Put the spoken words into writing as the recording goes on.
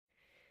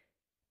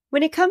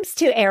When it comes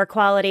to air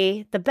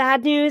quality, the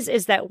bad news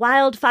is that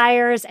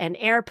wildfires and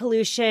air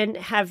pollution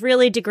have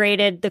really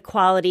degraded the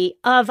quality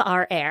of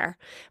our air.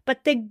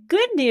 But the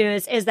good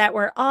news is that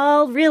we're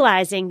all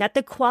realizing that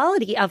the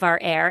quality of our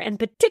air, and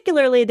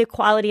particularly the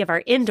quality of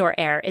our indoor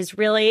air, is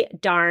really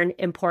darn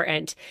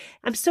important.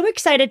 I'm so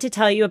excited to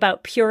tell you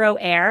about Puro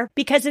Air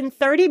because in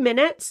 30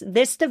 minutes,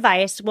 this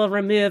device will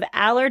remove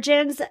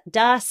allergens,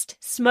 dust,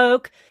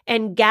 smoke,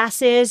 and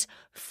gases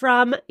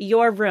from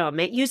your room.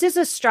 It uses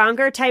a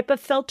stronger type of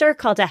filter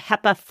called a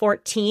HEPA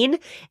 14,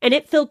 and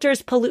it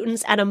filters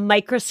pollutants at a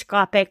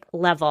microscopic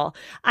level.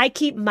 I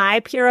keep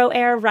my Puro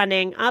Air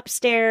running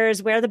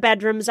upstairs where the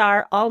bedrooms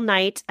are all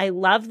night. I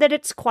love that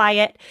it's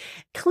quiet.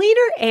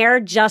 Cleaner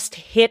air just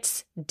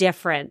hits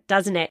different,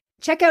 doesn't it?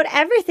 Check out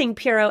everything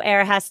Puro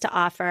Air has to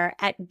offer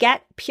at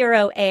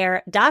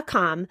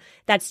getpuroair.com.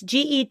 That's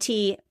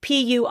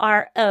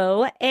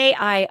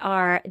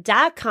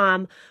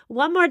getpuroair.com.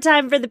 One more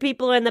time for the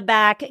people in the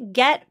back,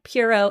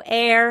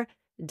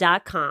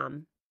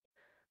 getpuroair.com.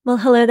 Well,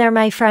 hello there,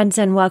 my friends,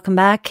 and welcome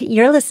back.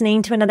 You're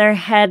listening to another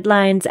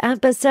Headlines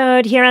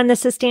episode here on the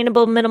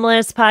Sustainable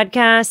Minimalist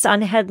podcast.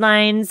 On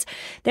Headlines,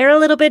 they're a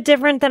little bit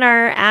different than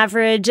our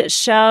average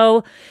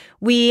show.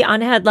 We on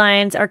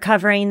Headlines are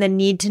covering the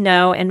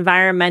need-to-know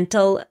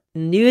environmental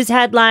news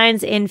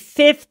headlines in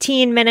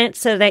 15 minutes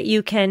so that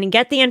you can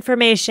get the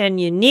information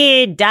you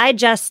need,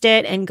 digest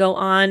it, and go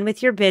on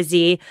with your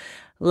busy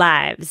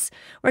lives.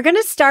 We're going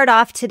to start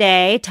off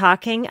today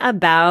talking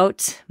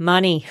about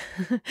money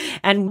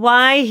and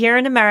why here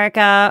in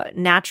America,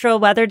 natural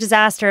weather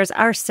disasters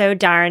are so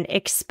darn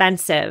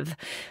expensive.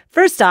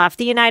 First off,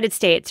 the United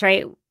States,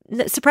 right?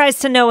 Surprise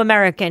to no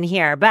American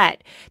here,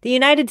 but the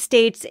United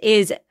States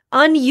is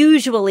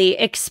unusually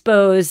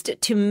exposed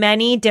to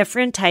many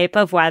different type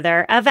of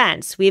weather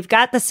events. We've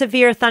got the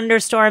severe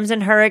thunderstorms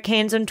and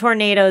hurricanes and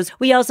tornadoes.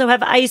 We also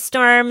have ice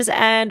storms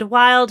and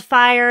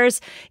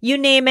wildfires. You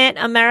name it,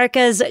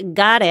 America's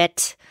got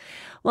it.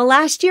 Well,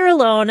 last year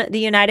alone, the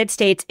United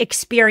States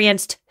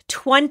experienced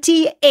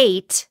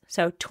 28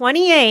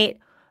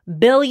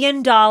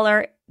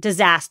 billion-dollar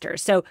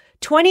disasters. So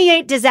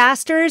 28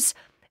 disasters,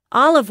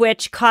 all of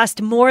which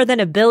cost more than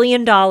 $1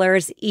 billion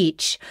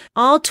each.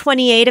 All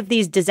 28 of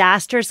these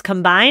disasters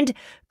combined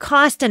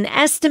cost an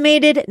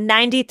estimated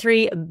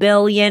 $93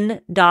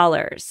 billion.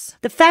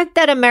 The fact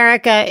that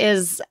America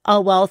is a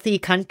wealthy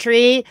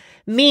country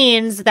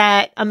means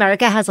that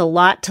America has a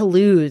lot to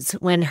lose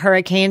when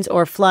hurricanes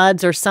or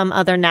floods or some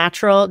other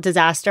natural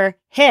disaster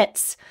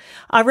hits.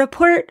 A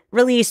report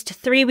released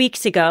 3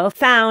 weeks ago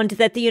found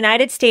that the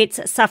United States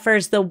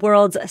suffers the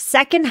world's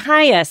second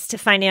highest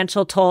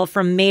financial toll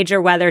from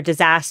major weather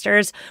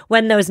disasters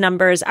when those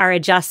numbers are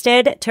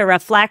adjusted to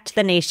reflect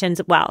the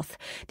nation's wealth.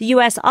 The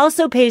U.S.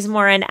 also pays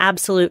more in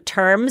absolute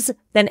terms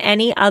than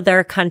any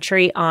other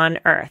country on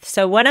earth.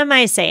 So what am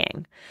I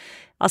saying?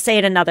 I'll say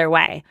it another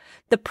way.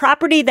 The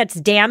property that's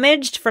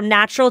damaged from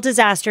natural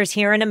disasters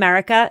here in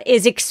America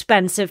is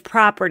expensive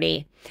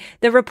property.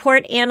 The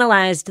report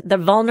analyzed the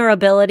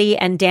vulnerability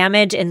and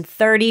damage in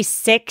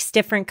 36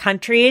 different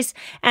countries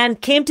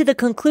and came to the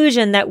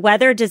conclusion that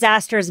weather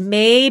disasters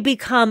may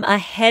become a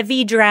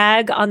heavy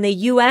drag on the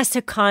U.S.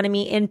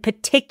 economy in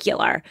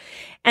particular.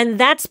 And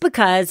that's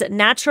because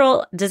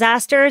natural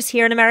disasters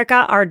here in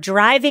America are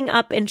driving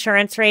up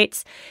insurance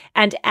rates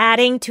and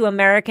adding to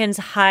Americans'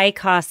 high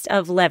cost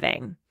of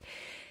living.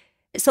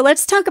 So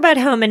let's talk about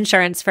home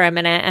insurance for a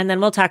minute, and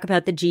then we'll talk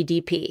about the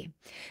GDP.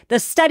 The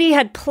study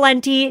had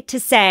plenty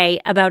to say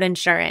about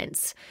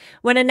insurance.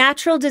 When a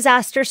natural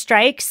disaster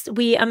strikes,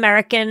 we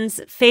Americans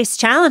face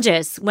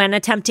challenges when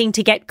attempting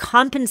to get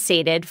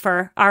compensated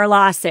for our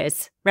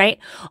losses, right?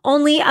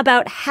 Only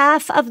about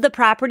half of the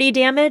property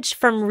damage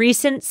from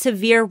recent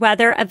severe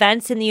weather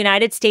events in the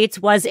United States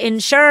was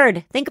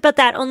insured. Think about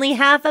that. Only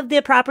half of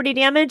the property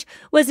damage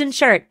was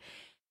insured.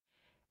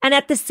 And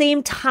at the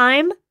same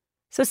time,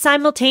 so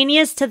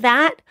simultaneous to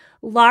that,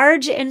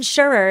 large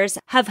insurers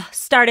have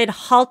started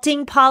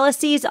halting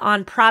policies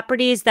on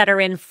properties that are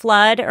in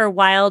flood or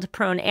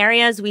wild-prone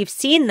areas. We've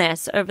seen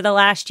this over the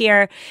last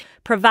year.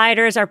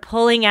 Providers are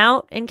pulling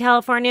out in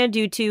California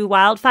due to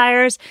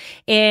wildfires.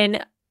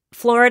 In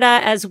Florida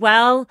as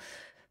well,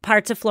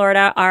 parts of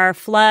Florida are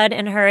flood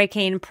and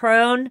hurricane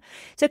prone.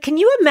 So can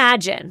you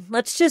imagine?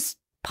 Let's just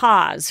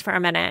pause for a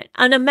minute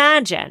and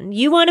imagine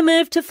you want to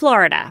move to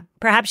Florida.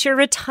 Perhaps you're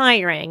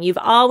retiring. You've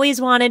always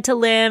wanted to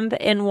live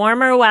in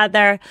warmer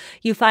weather.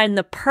 You find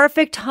the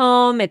perfect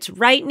home. It's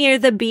right near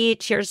the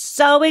beach. You're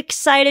so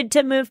excited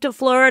to move to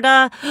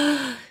Florida.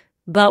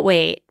 But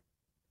wait,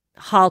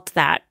 halt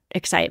that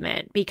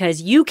excitement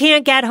because you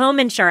can't get home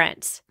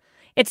insurance.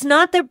 It's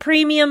not that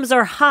premiums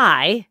are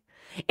high.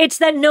 It's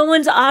that no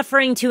one's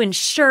offering to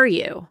insure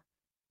you.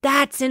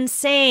 That's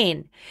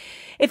insane.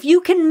 If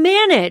you can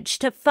manage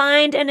to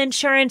find an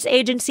insurance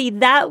agency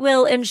that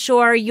will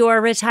insure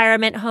your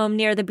retirement home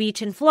near the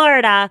beach in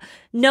Florida,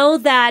 know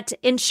that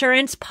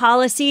insurance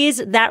policies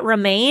that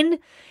remain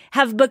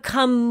have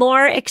become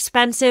more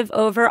expensive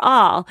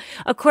overall.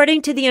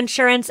 According to the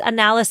insurance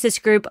analysis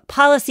group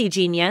Policy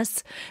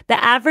Genius,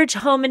 the average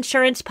home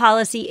insurance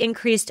policy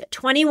increased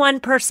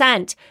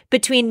 21%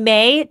 between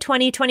May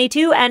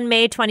 2022 and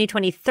May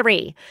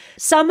 2023.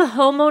 Some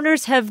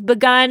homeowners have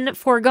begun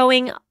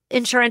foregoing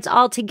insurance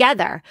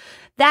altogether.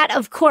 That,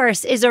 of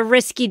course, is a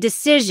risky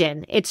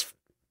decision. It's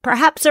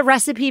perhaps a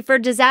recipe for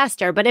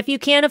disaster, but if you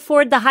can't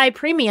afford the high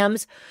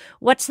premiums,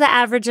 what's the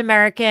average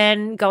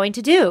American going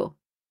to do?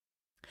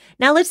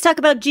 Now let's talk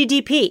about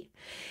GDP.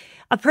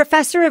 A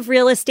professor of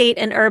real estate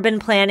and urban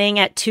planning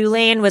at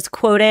Tulane was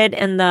quoted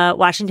in the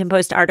Washington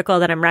Post article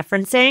that I'm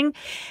referencing.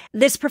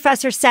 This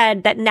professor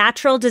said that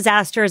natural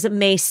disasters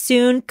may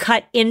soon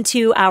cut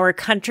into our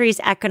country's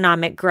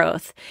economic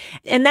growth.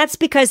 And that's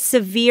because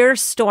severe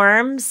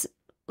storms,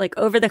 like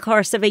over the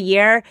course of a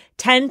year,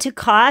 tend to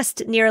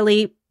cost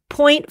nearly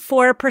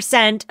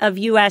 0.4% of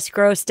U.S.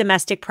 gross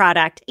domestic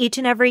product each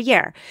and every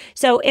year.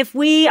 So if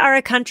we are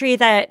a country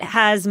that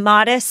has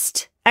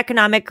modest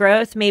economic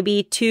growth,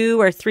 maybe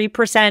 2 or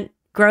 3%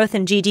 growth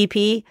in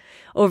GDP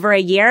over a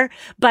year,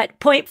 but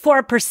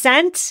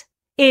 0.4%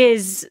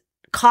 is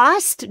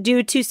cost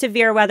due to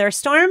severe weather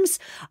storms,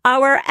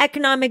 our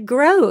economic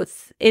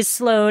growth is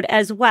slowed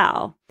as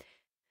well.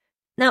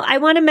 Now, I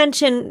want to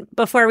mention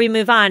before we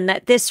move on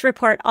that this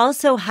report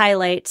also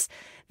highlights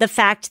the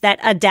fact that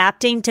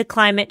adapting to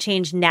climate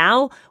change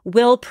now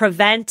will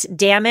prevent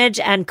damage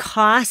and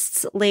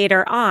costs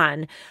later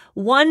on.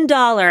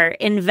 $1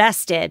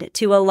 invested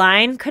to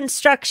align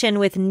construction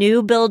with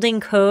new building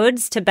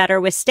codes to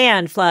better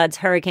withstand floods,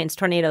 hurricanes,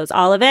 tornadoes,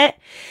 all of it.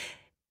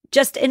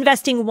 Just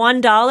investing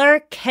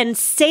 $1 can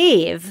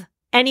save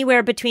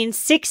anywhere between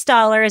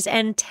 $6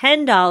 and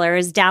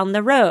 $10 down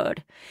the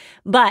road.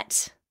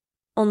 But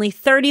only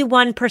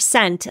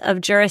 31%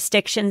 of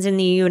jurisdictions in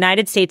the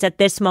United States at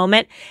this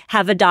moment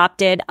have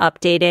adopted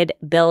updated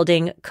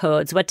building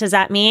codes. What does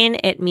that mean?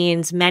 It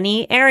means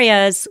many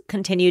areas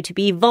continue to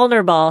be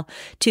vulnerable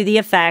to the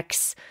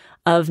effects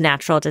of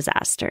natural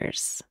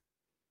disasters.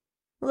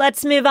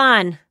 Let's move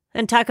on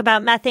and talk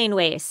about methane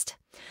waste.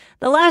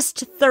 The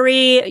last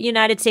 3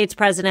 United States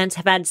presidents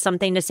have had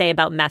something to say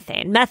about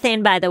methane.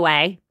 Methane, by the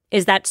way,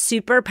 is that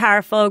super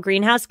powerful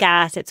greenhouse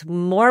gas. It's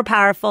more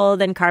powerful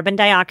than carbon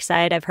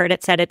dioxide. I've heard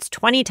it said it's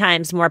 20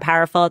 times more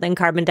powerful than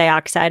carbon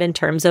dioxide in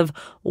terms of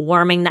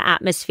warming the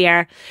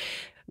atmosphere.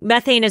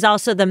 Methane is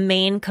also the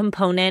main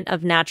component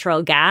of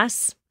natural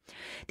gas.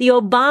 The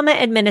Obama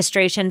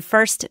administration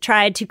first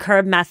tried to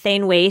curb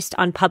methane waste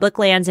on public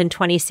lands in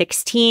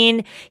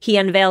 2016. He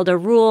unveiled a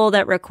rule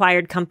that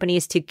required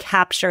companies to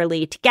capture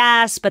leaked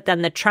gas, but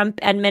then the Trump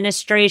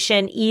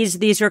administration eased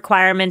these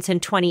requirements in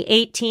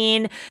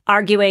 2018,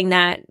 arguing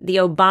that the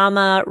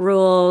Obama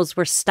rules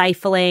were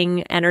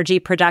stifling energy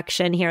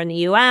production here in the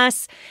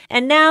U.S.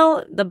 And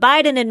now the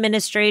Biden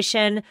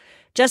administration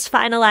just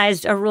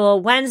finalized a rule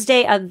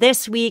Wednesday of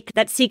this week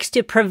that seeks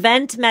to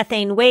prevent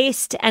methane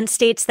waste and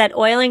states that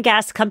oil and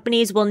gas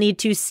companies will need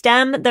to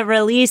stem the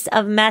release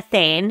of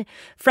methane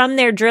from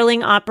their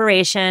drilling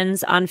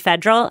operations on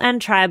federal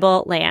and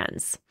tribal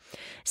lands.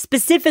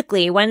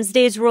 Specifically,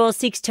 Wednesday's rule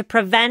seeks to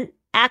prevent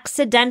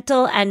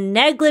accidental and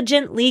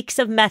negligent leaks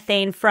of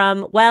methane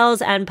from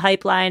wells and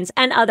pipelines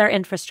and other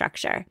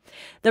infrastructure.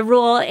 The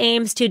rule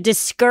aims to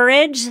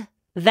discourage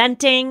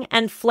venting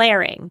and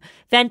flaring.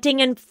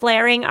 Venting and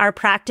flaring are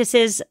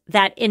practices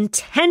that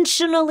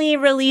intentionally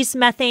release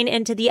methane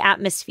into the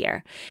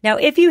atmosphere. Now,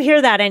 if you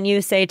hear that and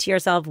you say to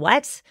yourself,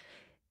 what?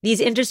 These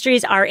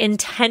industries are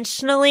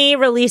intentionally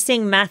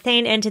releasing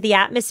methane into the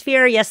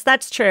atmosphere? Yes,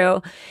 that's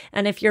true.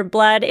 And if your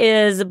blood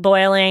is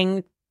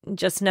boiling,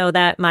 just know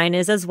that mine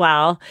is as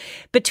well.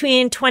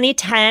 Between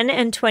 2010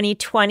 and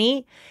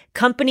 2020,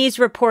 companies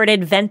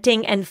reported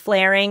venting and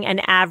flaring an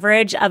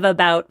average of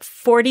about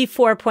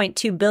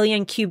 44.2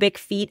 billion cubic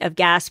feet of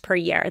gas per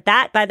year.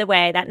 That, by the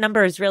way, that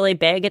number is really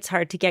big. It's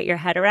hard to get your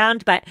head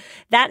around, but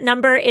that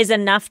number is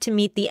enough to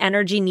meet the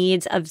energy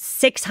needs of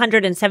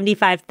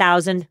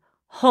 675,000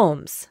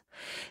 homes.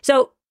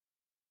 So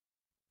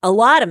a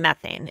lot of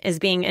methane is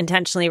being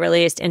intentionally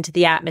released into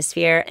the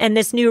atmosphere. And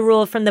this new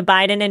rule from the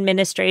Biden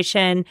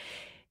administration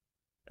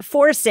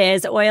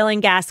forces oil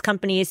and gas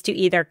companies to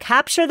either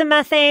capture the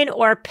methane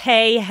or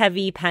pay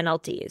heavy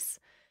penalties.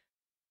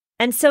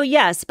 And so,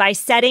 yes, by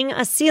setting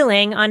a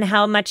ceiling on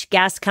how much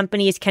gas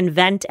companies can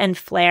vent and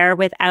flare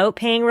without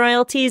paying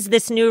royalties,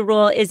 this new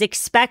rule is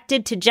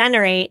expected to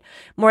generate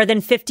more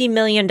than $50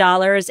 million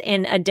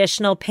in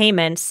additional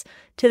payments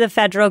to the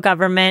federal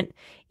government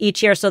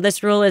each year. So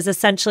this rule is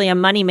essentially a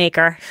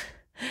moneymaker.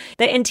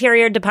 The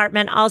Interior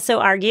Department also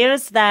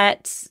argues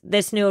that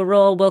this new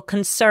rule will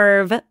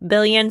conserve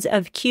billions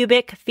of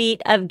cubic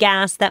feet of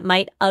gas that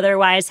might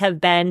otherwise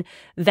have been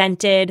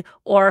vented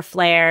or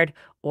flared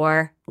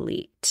or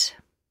leaked.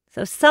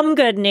 So some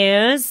good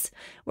news.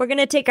 We're going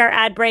to take our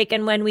ad break,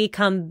 and when we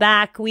come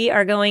back, we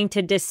are going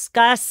to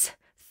discuss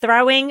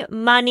throwing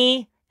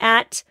money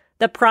at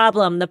the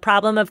problem. The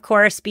problem, of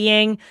course,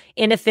 being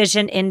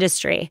inefficient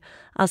industry.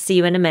 I'll see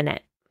you in a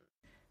minute.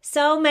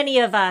 So many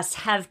of us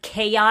have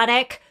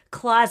chaotic,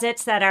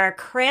 closets that are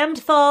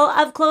crammed full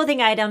of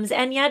clothing items,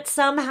 and yet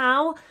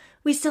somehow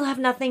we still have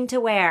nothing to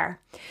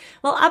wear.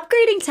 Well,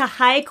 upgrading to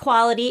high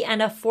quality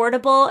and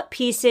affordable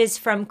pieces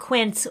from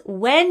Quince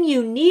when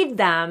you need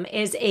them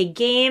is a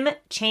game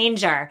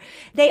changer.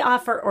 They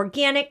offer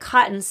organic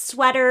cotton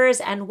sweaters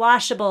and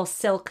washable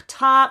silk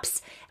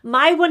tops.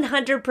 My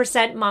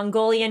 100%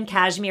 Mongolian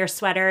cashmere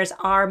sweaters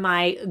are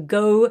my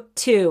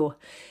go-to.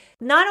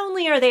 Not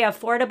only are they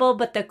affordable,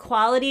 but the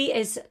quality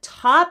is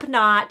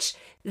top-notch.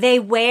 They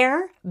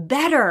wear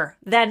better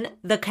than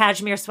the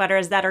cashmere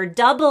sweaters that are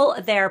double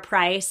their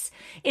price.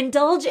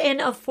 Indulge in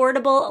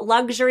affordable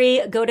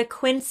luxury. Go to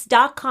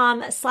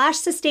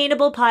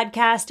quince.com/sustainable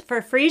podcast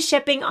for free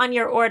shipping on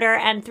your order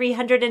and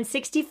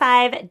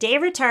 365-day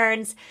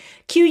returns.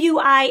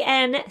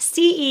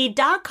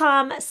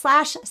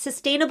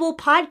 QUINCE.com/sustainable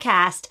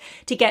podcast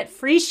to get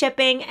free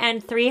shipping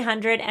and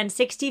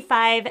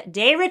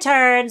 365-day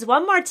returns.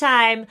 One more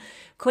time,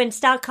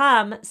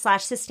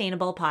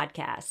 quince.com/sustainable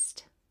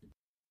podcast.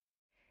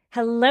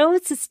 Hello,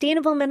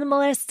 Sustainable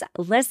Minimalist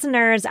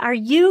listeners. Are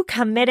you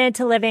committed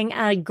to living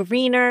a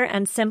greener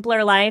and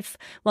simpler life?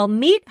 Well,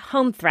 meet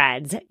Home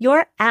Threads,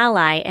 your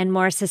ally in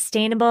more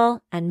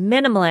sustainable and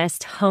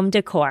minimalist home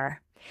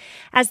decor.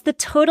 As the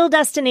total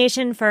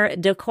destination for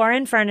decor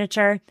and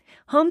furniture,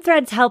 Home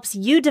Threads helps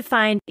you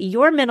define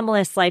your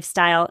minimalist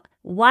lifestyle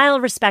while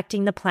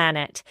respecting the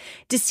planet.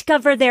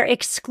 Discover their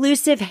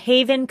exclusive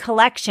Haven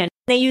collection.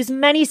 They use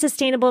many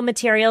sustainable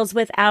materials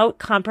without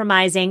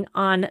compromising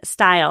on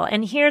style.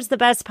 And here's the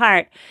best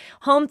part.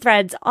 Home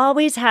Threads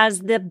always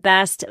has the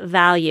best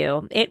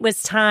value. It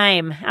was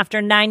time.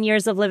 After 9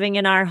 years of living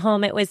in our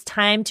home, it was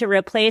time to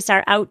replace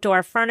our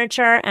outdoor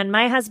furniture. And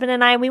my husband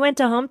and I, we went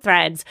to Home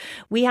Threads.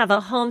 We have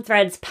a Home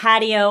Threads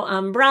patio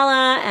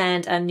umbrella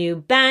and a new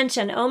bench.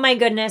 And oh my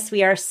goodness,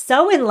 we are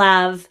so in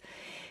love.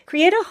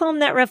 Create a home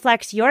that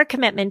reflects your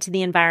commitment to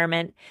the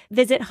environment.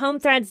 Visit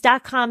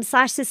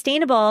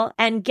homethreads.com/sustainable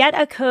and get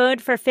a code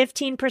for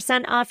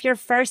 15% off your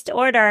first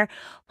order.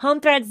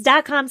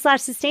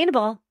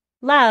 Homethreads.com/sustainable.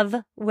 Love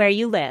where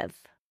you live.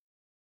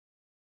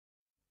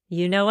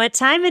 You know what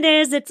time it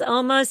is. It's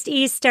almost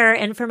Easter.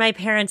 And for my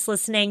parents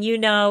listening, you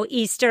know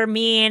Easter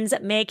means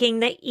making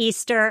the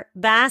Easter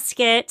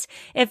basket.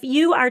 If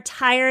you are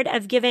tired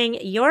of giving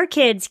your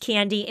kids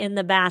candy in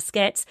the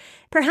baskets,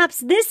 perhaps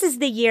this is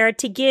the year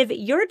to give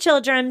your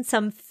children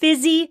some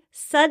fizzy,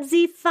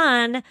 sudsy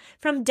fun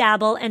from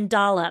Dabble and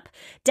Dollop.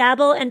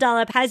 Dabble and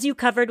Dollop has you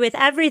covered with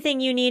everything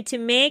you need to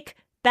make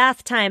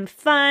bath time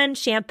fun: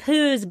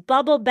 shampoos,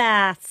 bubble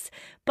baths,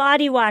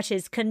 body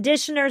washes,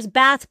 conditioners,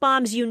 bath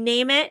bombs, you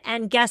name it.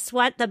 And guess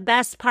what? The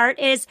best part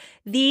is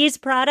these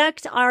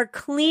products are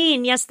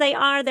clean. Yes, they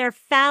are. They're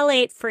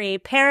phthalate-free,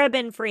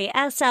 paraben-free,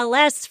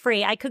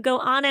 SLS-free. I could go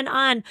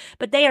on,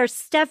 but they are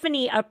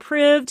Stephanie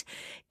approved.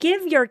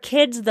 Give your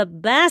kids the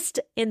best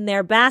in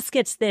their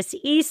baskets this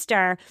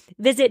Easter.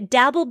 Visit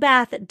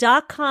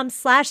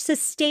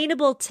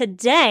dabblebath.com/sustainable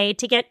today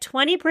to get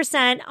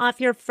 20%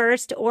 off your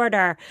first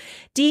order.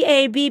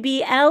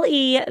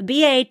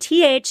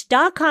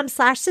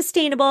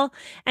 dabblebath.com/sustainable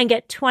and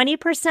get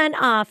 20%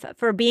 off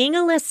for being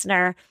a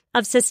listener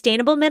of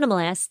Sustainable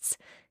Minimalists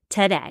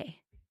today.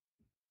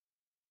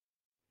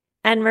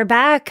 And we're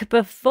back.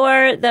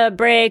 Before the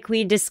break,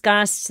 we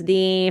discussed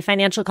the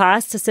financial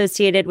costs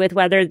associated with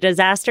weather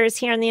disasters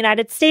here in the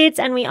United States.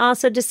 And we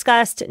also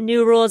discussed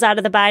new rules out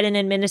of the Biden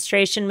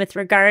administration with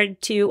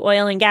regard to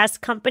oil and gas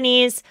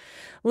companies,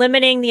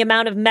 limiting the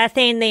amount of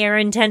methane they are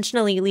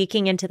intentionally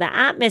leaking into the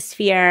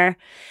atmosphere.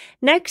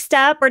 Next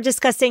up, we're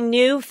discussing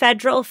new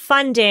federal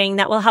funding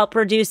that will help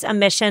reduce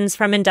emissions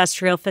from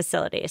industrial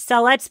facilities.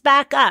 So let's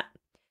back up.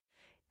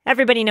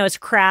 Everybody knows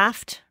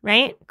Kraft,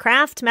 right?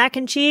 Kraft mac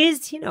and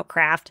cheese, you know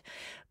Kraft.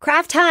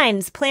 Kraft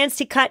Heinz plans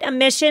to cut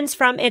emissions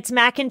from its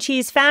mac and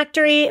cheese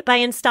factory by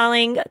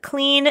installing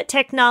clean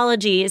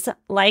technologies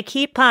like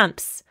heat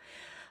pumps.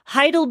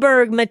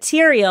 Heidelberg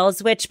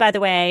Materials, which, by the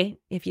way,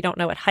 if you don't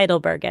know what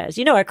Heidelberg is,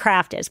 you know what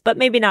Kraft is, but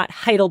maybe not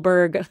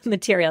Heidelberg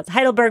Materials.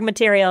 Heidelberg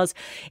Materials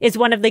is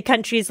one of the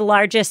country's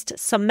largest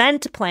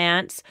cement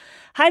plants.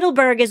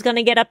 Heidelberg is going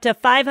to get up to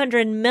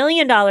 $500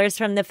 million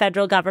from the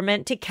federal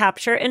government to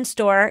capture and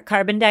store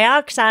carbon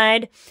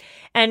dioxide.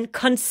 And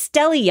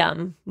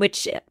Constellium,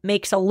 which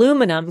makes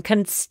aluminum,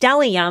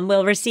 Constellium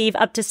will receive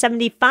up to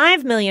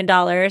 $75 million,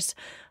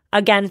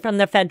 again from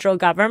the federal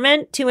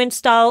government, to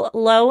install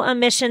low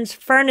emissions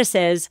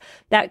furnaces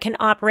that can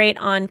operate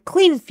on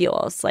clean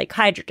fuels like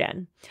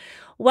hydrogen.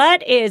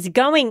 What is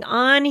going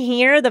on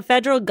here? The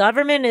federal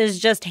government is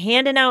just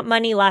handing out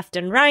money left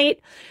and right.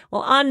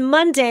 Well, on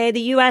Monday,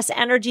 the U.S.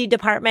 Energy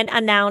Department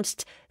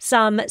announced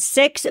some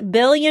 $6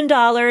 billion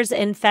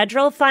in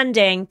federal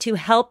funding to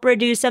help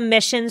reduce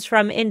emissions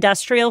from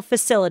industrial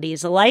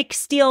facilities like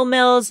steel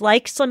mills,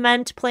 like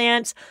cement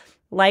plants,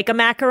 like a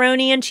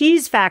macaroni and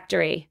cheese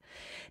factory.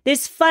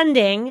 This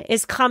funding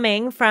is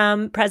coming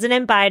from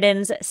President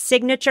Biden's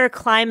signature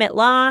climate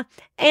law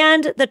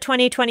and the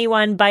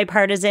 2021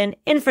 bipartisan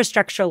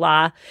infrastructure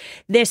law.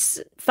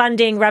 This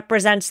funding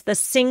represents the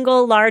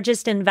single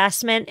largest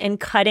investment in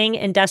cutting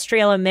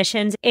industrial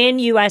emissions in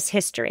U.S.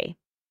 history.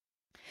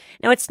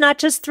 Now, it's not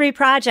just 3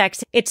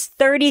 projects. It's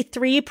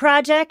 33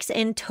 projects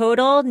in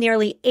total.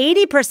 Nearly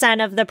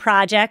 80% of the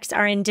projects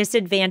are in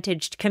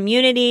disadvantaged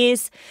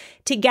communities.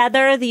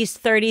 Together, these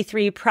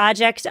 33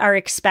 projects are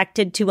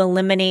expected to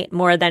eliminate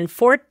more than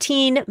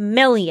 14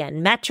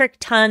 million metric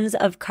tons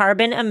of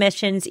carbon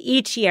emissions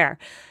each year.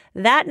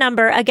 That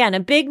number, again,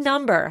 a big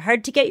number,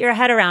 hard to get your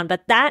head around,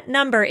 but that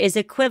number is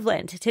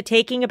equivalent to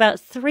taking about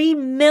 3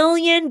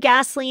 million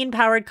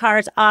gasoline-powered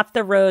cars off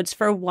the roads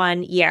for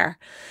 1 year.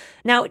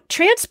 Now,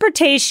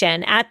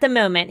 transportation at the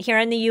moment here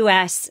in the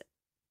U.S.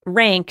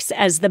 ranks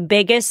as the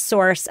biggest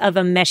source of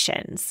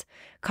emissions.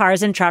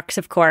 Cars and trucks,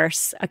 of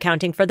course,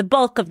 accounting for the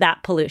bulk of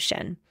that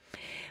pollution.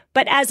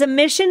 But as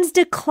emissions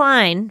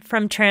decline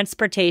from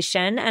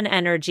transportation and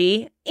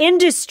energy,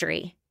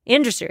 industry,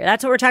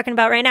 that's what we're talking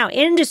about right now.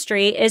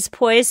 Industry is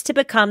poised to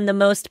become the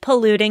most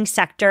polluting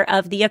sector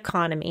of the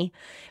economy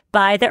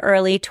by the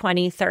early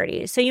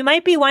 2030s. So you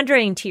might be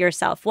wondering to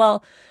yourself,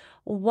 well,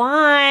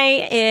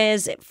 why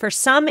is, for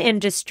some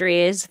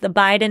industries, the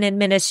Biden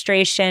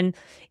administration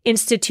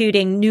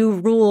instituting new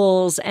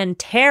rules and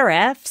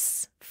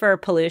tariffs for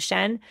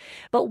pollution?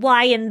 But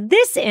why in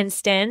this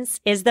instance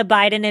is the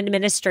Biden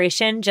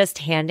administration just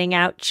handing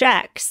out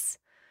checks?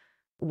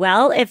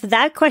 Well, if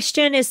that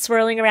question is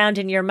swirling around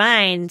in your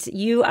mind,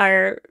 you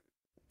are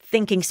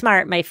thinking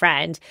smart, my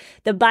friend.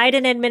 The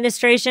Biden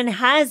administration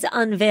has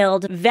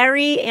unveiled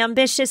very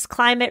ambitious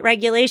climate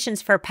regulations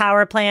for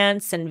power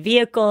plants and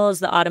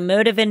vehicles, the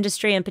automotive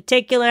industry in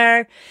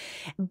particular,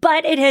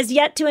 but it has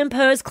yet to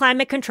impose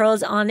climate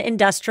controls on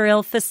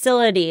industrial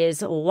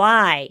facilities.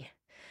 Why?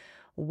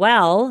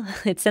 Well,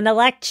 it's an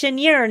election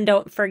year, and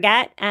don't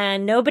forget,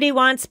 and nobody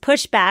wants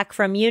pushback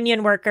from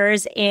union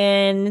workers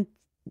in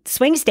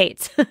swing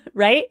states,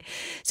 right?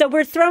 So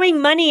we're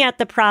throwing money at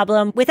the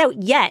problem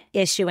without yet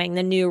issuing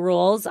the new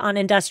rules on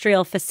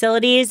industrial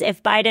facilities.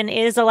 If Biden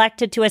is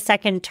elected to a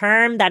second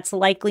term, that's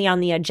likely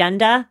on the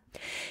agenda.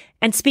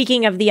 And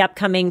speaking of the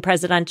upcoming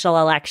presidential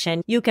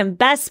election, you can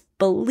best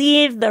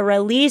believe the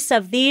release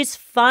of these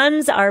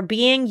funds are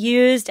being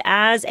used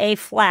as a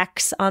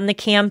flex on the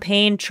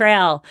campaign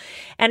trail.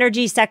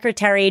 Energy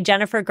Secretary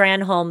Jennifer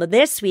Granholm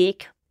this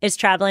week is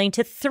traveling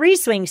to 3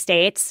 swing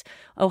states,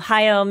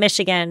 Ohio,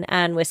 Michigan,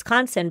 and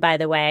Wisconsin, by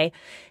the way,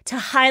 to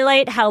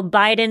highlight how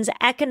Biden's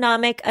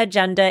economic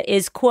agenda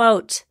is,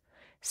 quote,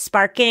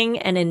 sparking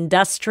an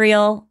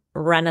industrial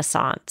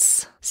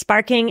renaissance.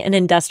 Sparking an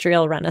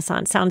industrial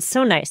renaissance. Sounds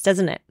so nice,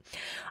 doesn't it?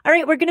 All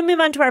right, we're going to move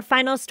on to our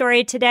final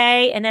story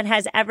today, and it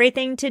has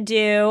everything to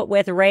do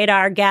with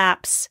radar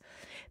gaps.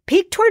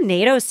 Peak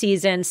tornado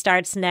season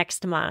starts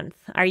next month.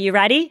 Are you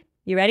ready?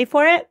 You ready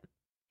for it?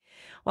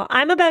 Well,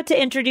 I'm about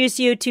to introduce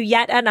you to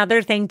yet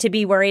another thing to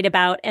be worried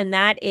about, and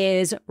that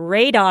is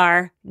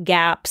radar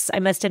gaps. I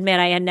must admit,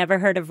 I had never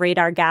heard of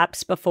radar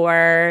gaps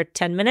before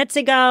 10 minutes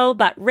ago,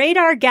 but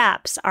radar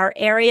gaps are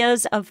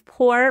areas of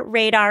poor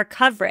radar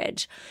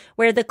coverage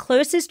where the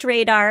closest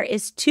radar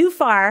is too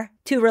far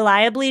to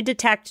reliably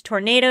detect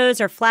tornadoes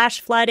or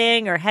flash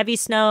flooding or heavy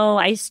snow,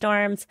 ice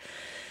storms.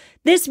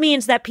 This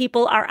means that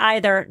people are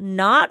either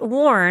not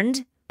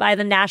warned by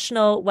the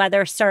National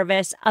Weather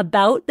Service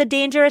about the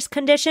dangerous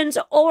conditions,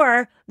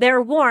 or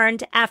they're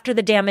warned after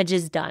the damage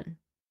is done.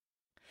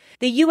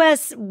 The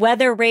U.S.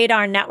 Weather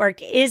Radar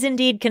Network is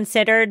indeed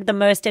considered the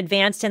most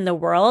advanced in the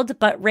world,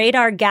 but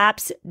radar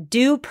gaps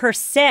do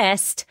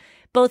persist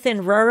both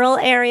in rural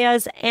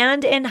areas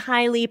and in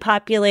highly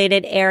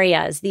populated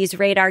areas. These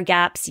radar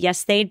gaps,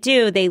 yes, they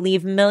do. They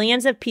leave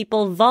millions of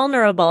people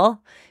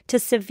vulnerable to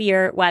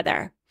severe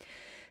weather.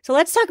 So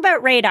let's talk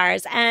about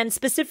radars, and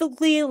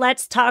specifically,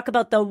 let's talk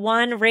about the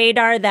one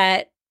radar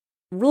that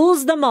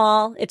rules them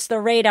all. It's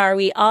the radar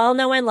we all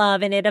know and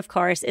love, and it, of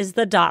course, is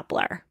the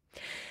Doppler.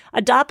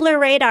 A Doppler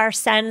radar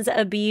sends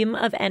a beam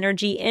of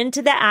energy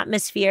into the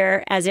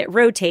atmosphere as it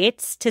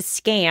rotates to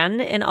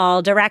scan in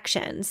all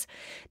directions.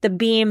 The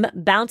beam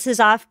bounces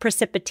off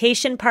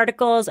precipitation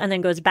particles and then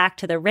goes back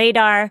to the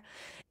radar.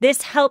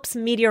 This helps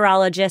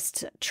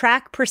meteorologists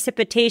track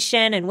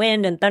precipitation and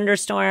wind and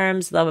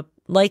thunderstorms, the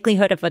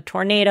likelihood of a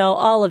tornado,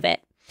 all of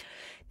it.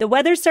 The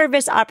Weather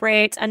Service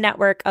operates a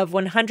network of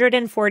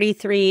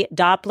 143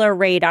 Doppler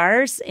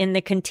radars in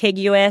the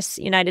contiguous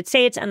United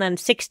States and then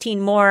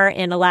 16 more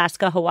in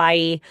Alaska,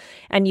 Hawaii,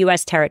 and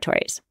U.S.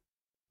 territories.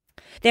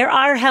 There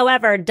are,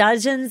 however,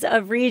 dozens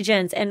of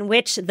regions in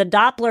which the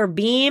Doppler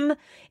beam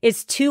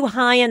is too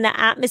high in the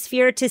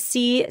atmosphere to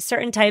see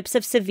certain types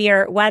of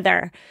severe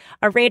weather.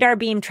 A radar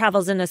beam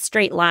travels in a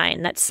straight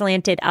line that's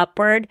slanted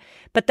upward,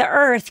 but the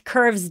Earth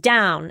curves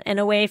down and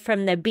away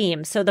from the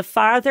beam. So the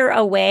farther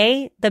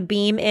away the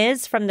beam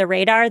is from the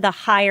radar, the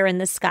higher in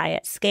the sky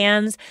it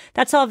scans.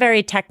 That's all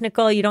very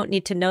technical. You don't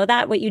need to know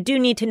that. What you do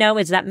need to know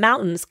is that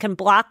mountains can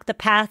block the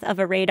path of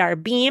a radar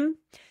beam.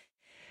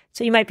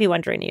 So you might be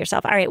wondering to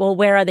yourself, all right, well,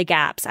 where are the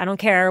gaps? I don't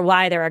care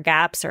why there are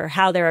gaps or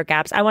how there are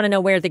gaps. I want to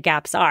know where the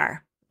gaps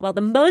are. Well,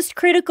 the most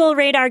critical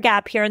radar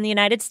gap here in the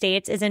United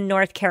States is in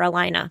North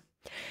Carolina.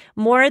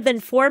 More than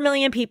 4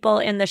 million people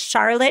in the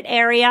Charlotte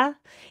area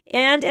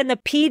and in the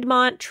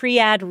Piedmont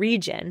Triad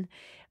region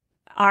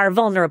are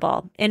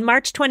vulnerable. In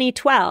March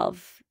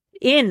 2012,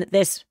 in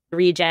this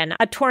region,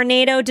 a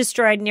tornado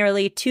destroyed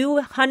nearly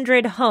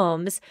 200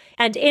 homes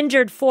and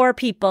injured 4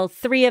 people,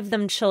 3 of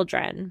them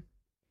children.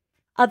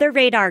 Other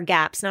radar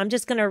gaps, now I'm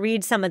just going to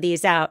read some of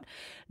these out.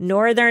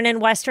 Northern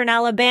and western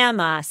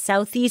Alabama,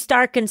 southeast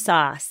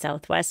Arkansas,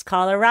 southwest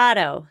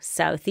Colorado,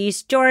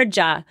 southeast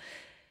Georgia,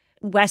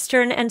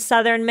 western and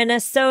southern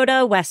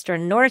Minnesota,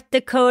 western North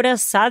Dakota,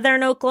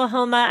 southern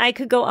Oklahoma. I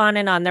could go on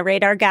and on. The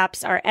radar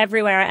gaps are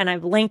everywhere, and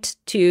I've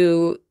linked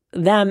to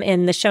them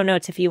in the show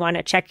notes if you want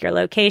to check your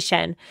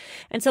location.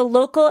 And so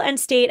local and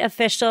state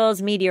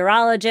officials,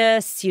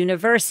 meteorologists,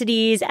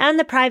 universities, and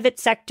the private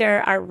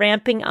sector are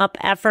ramping up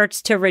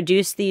efforts to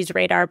reduce these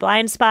radar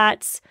blind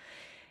spots.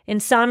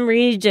 In some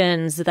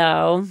regions,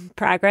 though,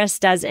 progress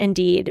does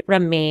indeed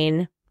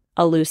remain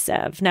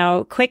elusive.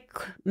 Now, quick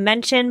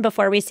mention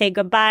before we say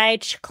goodbye.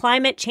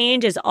 Climate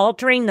change is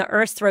altering the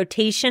Earth's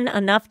rotation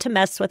enough to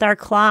mess with our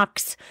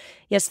clocks.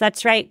 Yes,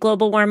 that's right.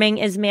 Global warming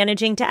is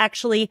managing to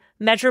actually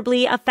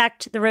measurably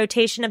affect the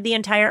rotation of the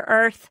entire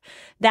Earth.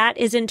 That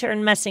is in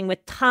turn messing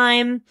with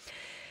time.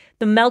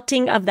 The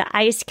melting of the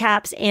ice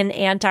caps in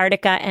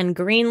Antarctica and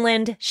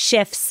Greenland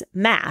shifts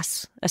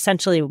mass,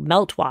 essentially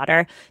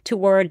meltwater,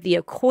 toward the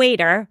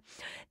equator.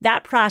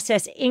 That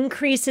process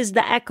increases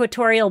the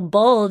equatorial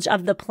bulge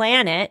of the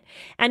planet.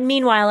 And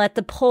meanwhile, at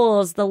the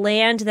poles, the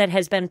land that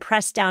has been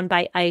pressed down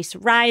by ice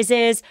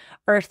rises.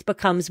 Earth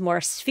becomes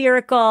more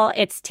spherical.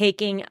 It's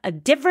taking a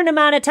different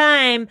amount of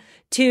time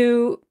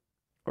to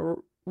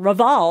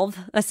revolve,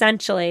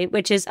 essentially,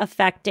 which is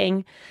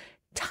affecting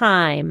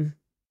time.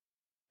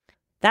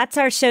 That's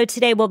our show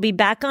today. We'll be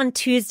back on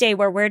Tuesday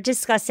where we're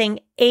discussing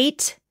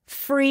 8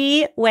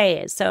 free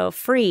ways. So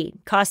free,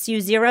 costs you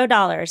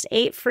 $0.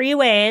 8 free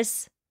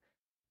ways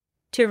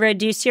to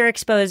reduce your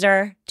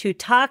exposure to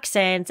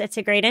toxins. It's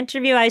a great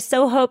interview. I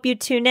so hope you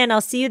tune in.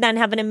 I'll see you then.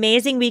 Have an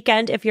amazing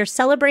weekend. If you're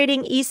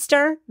celebrating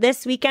Easter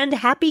this weekend,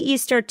 happy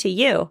Easter to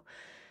you,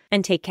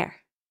 and take care.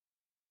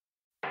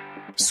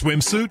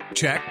 Swimsuit?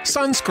 Check.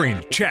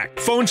 Sunscreen? Check.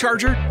 Phone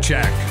charger?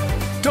 Check.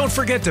 Don't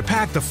forget to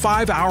pack the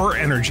 5-Hour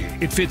Energy.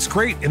 It fits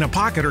great in a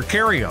pocket or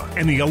carry-on,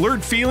 and the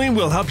alert feeling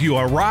will help you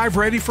arrive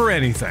ready for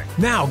anything.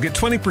 Now get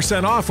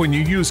 20% off when you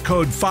use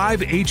code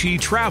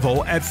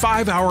 5HETRAVEL at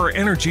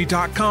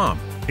 5hourenergy.com.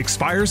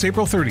 Expires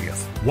April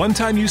 30th.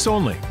 One-time use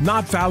only.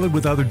 Not valid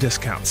with other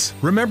discounts.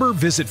 Remember,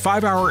 visit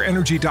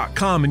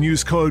 5hourenergy.com and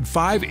use code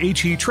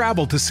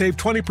 5HETRAVEL to save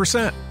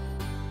 20%.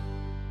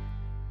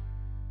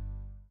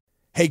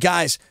 Hey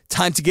guys,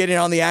 time to get in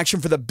on the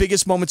action for the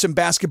biggest moments in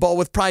basketball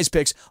with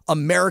PrizePicks,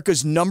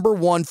 America's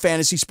 #1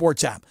 fantasy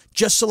sports app.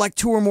 Just select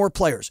 2 or more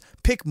players,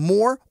 pick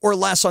more or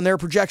less on their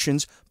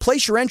projections,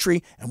 place your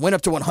entry, and win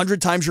up to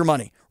 100 times your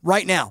money.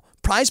 Right now,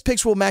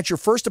 PrizePicks will match your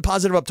first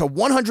deposit of up to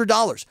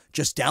 $100.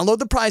 Just download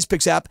the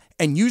PrizePicks app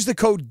and use the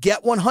code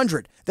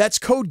GET100. That's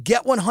code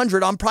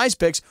GET100 on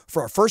PrizePicks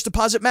for a first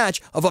deposit match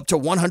of up to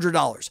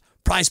 $100.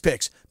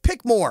 PrizePicks,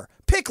 pick more,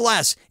 pick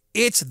less.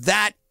 It's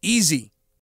that easy.